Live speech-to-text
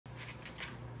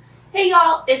Hey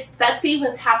y'all, it's Betsy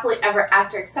with Happily Ever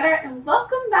After, etc. and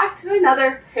welcome back to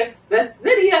another Christmas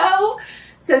video.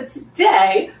 So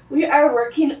today we are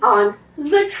working on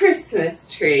the Christmas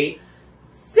tree.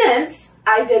 Since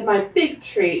I did my big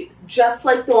tree, just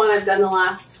like the one I've done the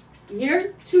last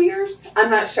year, 2 years, I'm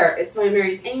not sure. It's my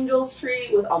Mary's Angels tree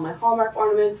with all my Hallmark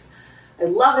ornaments. I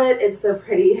love it. It's the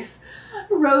pretty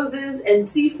roses and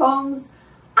sea foams.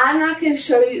 I'm not going to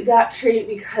show you that tree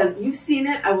because you've seen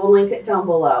it. I will link it down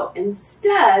below.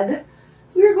 Instead,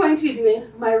 we're going to be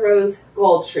doing my rose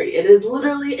gold tree. It is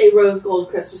literally a rose gold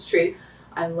Christmas tree.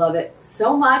 I love it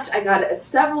so much. I got it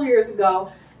several years ago,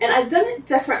 and I've done it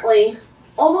differently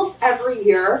almost every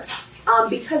year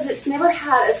because it's never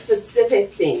had a specific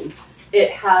theme.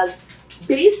 It has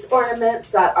base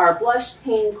ornaments that are blush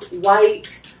pink,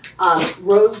 white,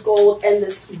 rose gold, and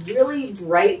this really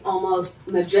bright, almost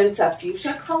magenta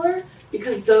fuchsia color,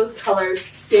 because those colors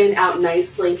stand out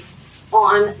nicely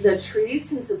on the tree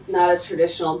since it's not a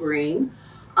traditional green.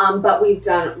 But we've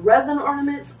done resin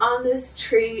ornaments on this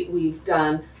tree. We've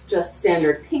done just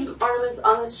standard pink ornaments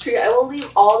on this tree. I will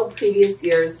leave all the previous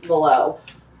years below.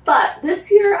 But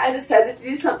this year I decided to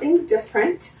do something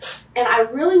different, and I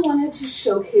really wanted to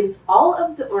showcase all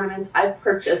of the ornaments I've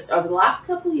purchased over the last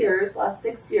couple years, last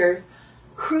 6 years,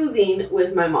 cruising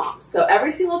with my mom. So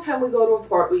every single time we go to a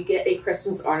port, we get a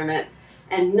Christmas ornament,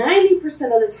 and 90%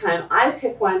 of the time I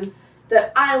pick one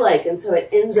that I like, and so it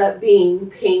ends up being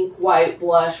pink, white,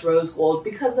 blush, rose gold,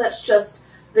 because that's just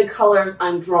the colors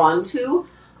I'm drawn to.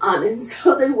 And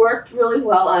so they worked really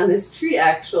well on this tree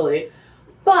actually.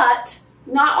 But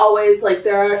not always. Like,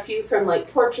 there are a few from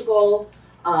like Portugal,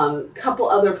 couple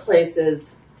other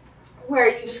places where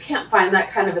you just can't find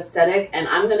that kind of aesthetic, and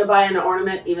I'm going to buy an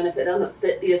ornament even if it doesn't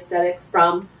fit the aesthetic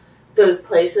from those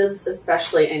places,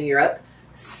 especially in Europe.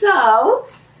 So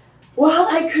while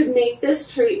I could make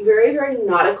this tree very, very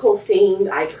nautical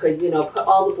themed, I could, you know, put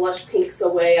all the blush pinks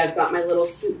away. I've got my little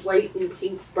cute white and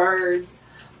pink birds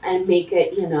and make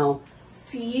it, you know,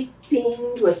 sea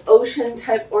themed with ocean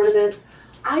type ornaments.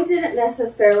 I didn't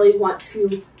necessarily want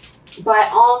to buy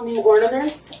all new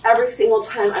ornaments every single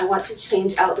time I want to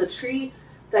change out the tree.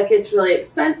 That gets really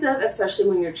expensive, especially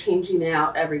when you're changing it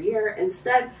out every year.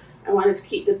 Instead, I wanted to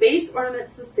keep the base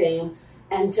ornaments the same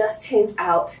and just change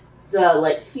out the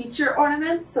like feature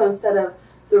ornaments. So instead of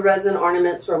the resin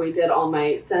ornaments where we did all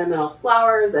my sentimental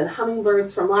flowers and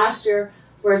hummingbirds from last year,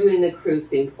 we're doing the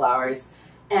cruise themed flowers.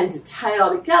 And to tie it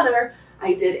all together,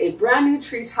 I did a brand new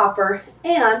tree topper,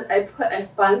 and I put a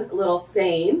fun little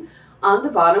saying on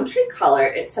the bottom tree color.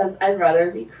 It says, "I'd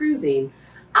rather be cruising."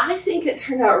 I think it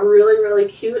turned out really, really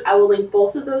cute. I will link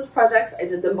both of those projects. I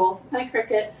did them both with my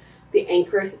Cricut, the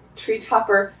anchor tree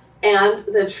topper and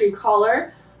the tree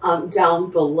collar, down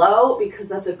below, because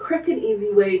that's a quick and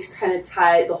easy way to kind of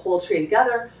tie the whole tree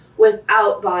together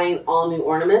without buying all new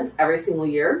ornaments every single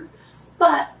year.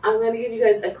 But I'm going to give you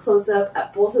guys a close-up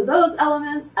at both of those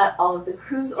elements, at all of the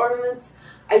cruise ornaments.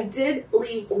 I did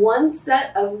leave one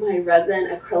set of my resin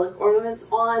acrylic ornaments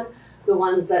on, the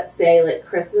ones that say like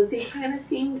Christmassy kind of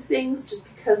themed things,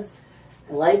 just because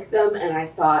I like them and I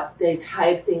thought they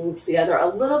tied things together a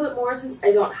little bit more since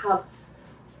I don't have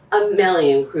a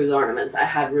million cruise ornaments. I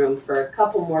had room for a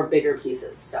couple more bigger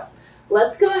pieces. So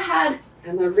let's go ahead.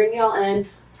 I'm going to bring y'all in.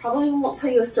 Probably won't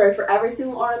tell you a story for every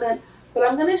single ornament, but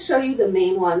I'm going to show you the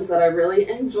main ones that I really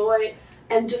enjoy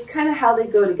and just kind of how they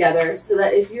go together, so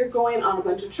that if you're going on a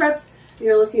bunch of trips and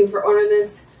you're looking for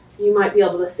ornaments, you might be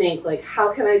able to think like,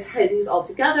 how can I tie these all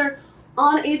together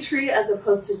on a tree, as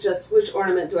opposed to just which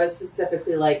ornament do I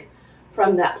specifically like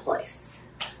from that place.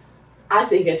 I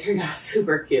think it turned out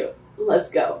super cute. Let's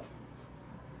go.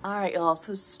 All right, y'all.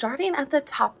 So starting at the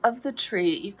top of the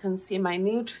tree, you can see my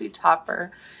new tree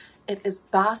topper. It is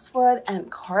basswood and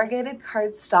corrugated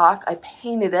cardstock. I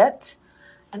painted it,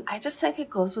 and I just think it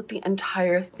goes with the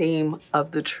entire theme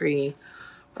of the tree.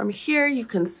 From here, you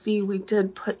can see we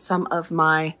did put some of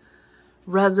my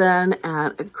resin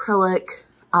and acrylic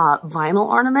vinyl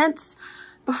ornaments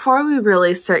before we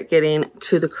really start getting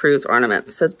to the cruise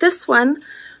ornaments. So this one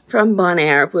from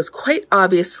Bonaire was quite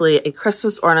obviously a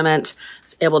Christmas ornament. I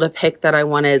was able to pick that I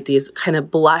wanted these kind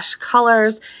of blush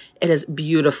colors. It is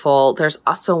beautiful. There's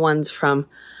also ones from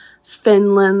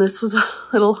Finland. This was a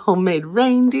little homemade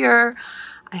reindeer.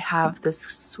 I have this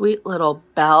sweet little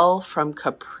bell from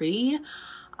Capri.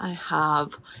 I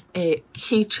have a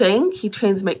keychain.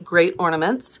 Keychains make great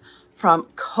ornaments from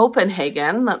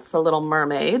Copenhagen. That's the Little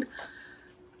Mermaid.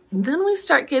 Then we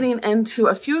start getting into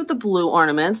a few of the blue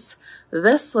ornaments.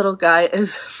 This little guy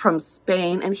is from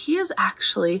Spain, and he is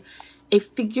actually a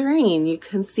figurine. You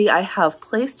can see I have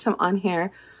placed him on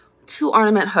here 2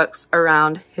 ornament hooks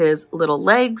around his little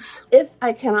legs. If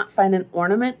I cannot find an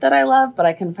ornament that I love, but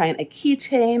I can find a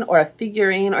keychain or a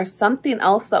figurine or something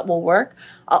else that will work,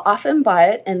 I'll often buy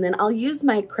it, and then I'll use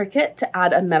my Cricut to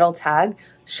add a metal tag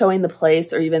showing the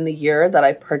place or even the year that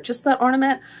I purchased that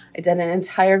ornament. I did an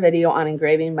entire video on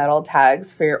engraving metal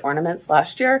tags for your ornaments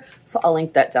last year, so I'll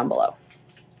link that down below.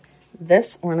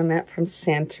 This ornament from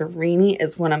Santorini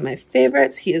is one of my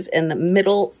favorites. He is in the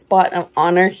middle spot of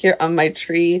honor here on my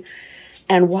tree.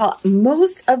 And while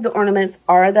most of the ornaments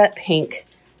are that pink,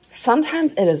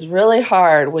 sometimes it is really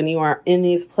hard when you are in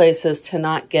these places to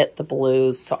not get the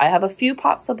blues. So I have a few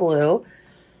pops of blue,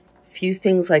 a few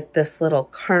things like this little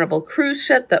Carnival cruise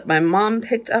ship that my mom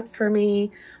picked up for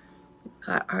me. We've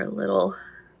got our little,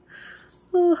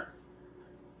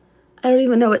 I don't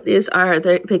even know what these are.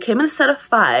 They came in a set of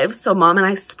 5, so Mom and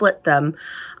I split them,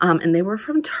 and they were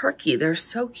from Turkey. They're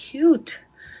so cute.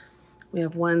 We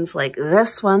have ones like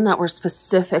this one that were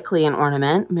specifically an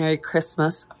ornament, Merry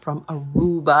Christmas from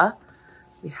Aruba.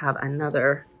 We have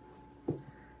another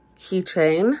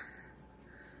keychain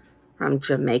from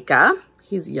Jamaica.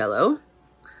 He's yellow.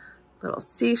 Little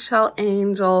seashell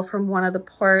angel from one of the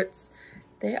ports.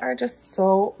 They are just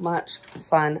so much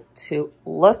fun to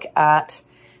look at.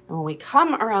 And when we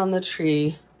come around the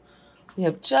tree, we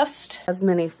have just as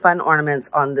many fun ornaments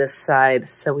on this side.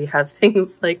 So we have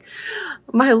things like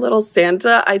my little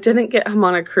Santa. I didn't get him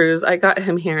on a cruise. I got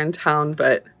him here in town,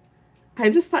 but I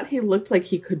just thought he looked like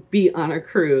he could be on a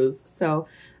cruise. So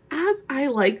as I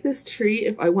like this tree,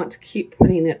 if I want to keep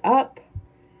putting it up,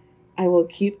 I will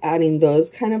keep adding those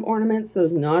kind of ornaments,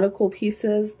 those nautical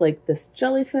pieces like this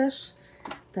jellyfish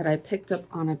that I picked up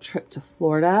on a trip to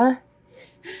Florida.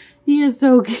 He is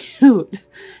so cute,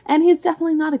 and he's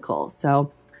definitely nautical.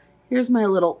 So here's my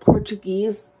little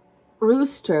Portuguese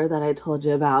rooster that I told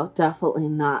you about. Definitely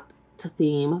not to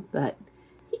theme, but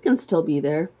he can still be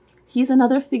there. He's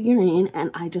another figurine,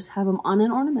 and I just have him on an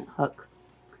ornament hook.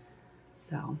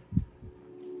 So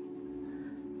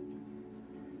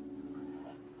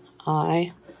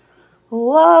I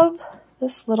love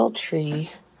this little tree.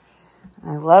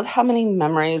 I love how many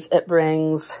memories it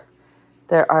brings.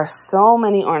 There are so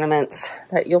many ornaments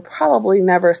that you'll probably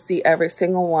never see every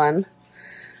single one,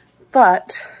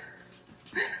 but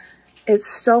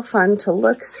it's still fun to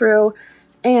look through.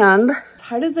 And as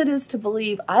hard as it is to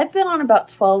believe, I've been on about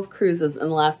 12 cruises in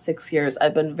the last 6 years.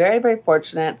 I've been very, very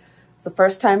fortunate. It's the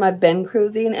first time I've been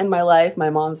cruising in my life. My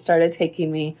mom started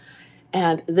taking me,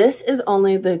 and this is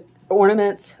only the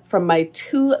ornaments from my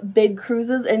 2 big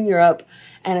cruises in Europe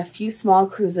and a few small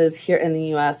cruises here in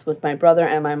the US with my brother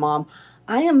and my mom.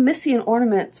 I am missing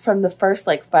ornaments from the first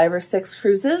like 5 or 6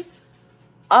 cruises.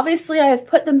 Obviously, I have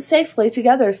put them safely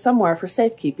together somewhere for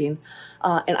safekeeping,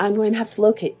 and I'm going to have to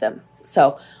locate them.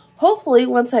 So hopefully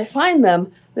once I find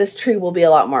them, this tree will be a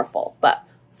lot more full. But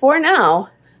for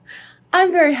now,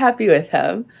 I'm very happy with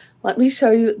him. Let me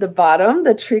show you the bottom,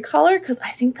 the tree collar, because I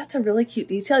think that's a really cute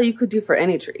detail you could do for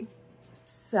any tree.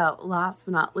 So last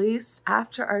but not least,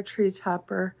 after our tree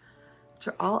topper,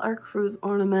 after all our cruise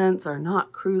ornaments, our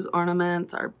not cruise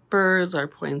ornaments, our birds, our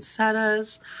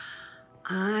poinsettias,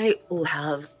 I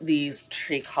love these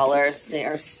tree collars. They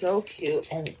are so cute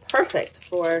and perfect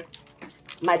for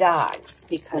my dogs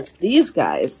because these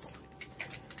guys,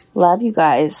 love you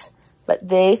guys, but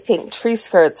they think tree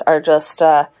skirts are just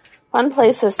fun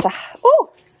places to,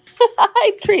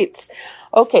 hi treats.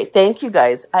 Okay, thank you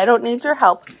guys. I don't need your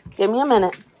help. Give me a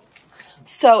minute.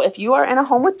 So if you are in a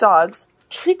home with dogs,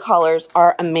 tree collars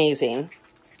are amazing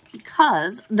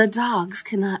because the dogs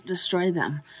cannot destroy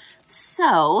them.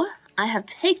 So I have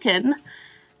taken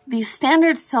the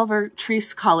standard silver tree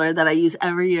collar that I use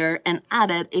every year and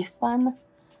added a fun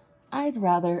 "I'd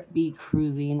rather be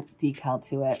cruising" decal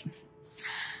to it.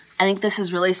 I think this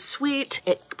is really sweet.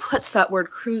 It puts that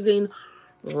word cruising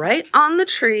right on the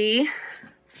tree.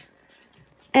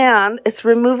 And it's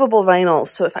removable vinyl,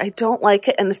 so if I don't like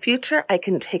it in the future, I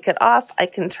can take it off, I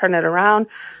can turn it around,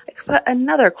 I can put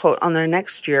another quote on there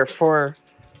next year for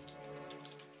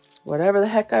whatever the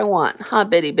heck I want, huh,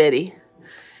 bitty bitty?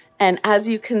 And as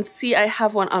you can see, I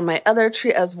have one on my other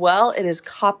tree as well. It is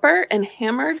copper and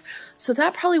hammered, so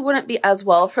that probably wouldn't be as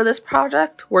well for this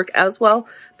project, work as well,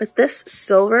 but this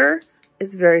silver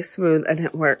is very smooth and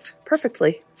it worked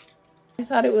perfectly. I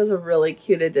thought it was a really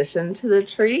cute addition to the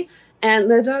tree.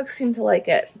 And the dogs seem to like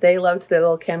it. They loved their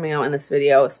little cameo in this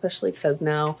video, especially because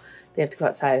now they have to go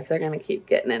outside if they're going to keep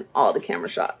getting in all the camera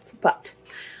shots. But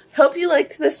I hope you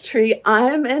liked this tree.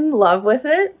 I'm in love with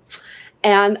it.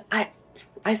 And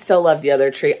I still love the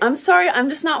other tree. I'm sorry, I'm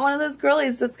just not one of those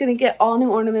girlies that's going to get all new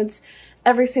ornaments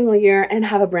every single year and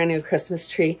have a brand new Christmas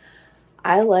tree.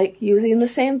 I like using the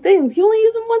same things. You only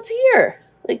use them once a year.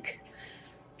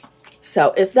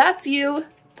 So if that's you,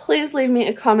 please leave me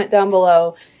a comment down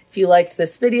below if you liked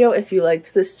this video, if you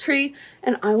liked this tree,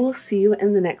 and I will see you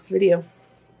in the next video.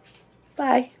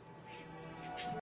 Bye.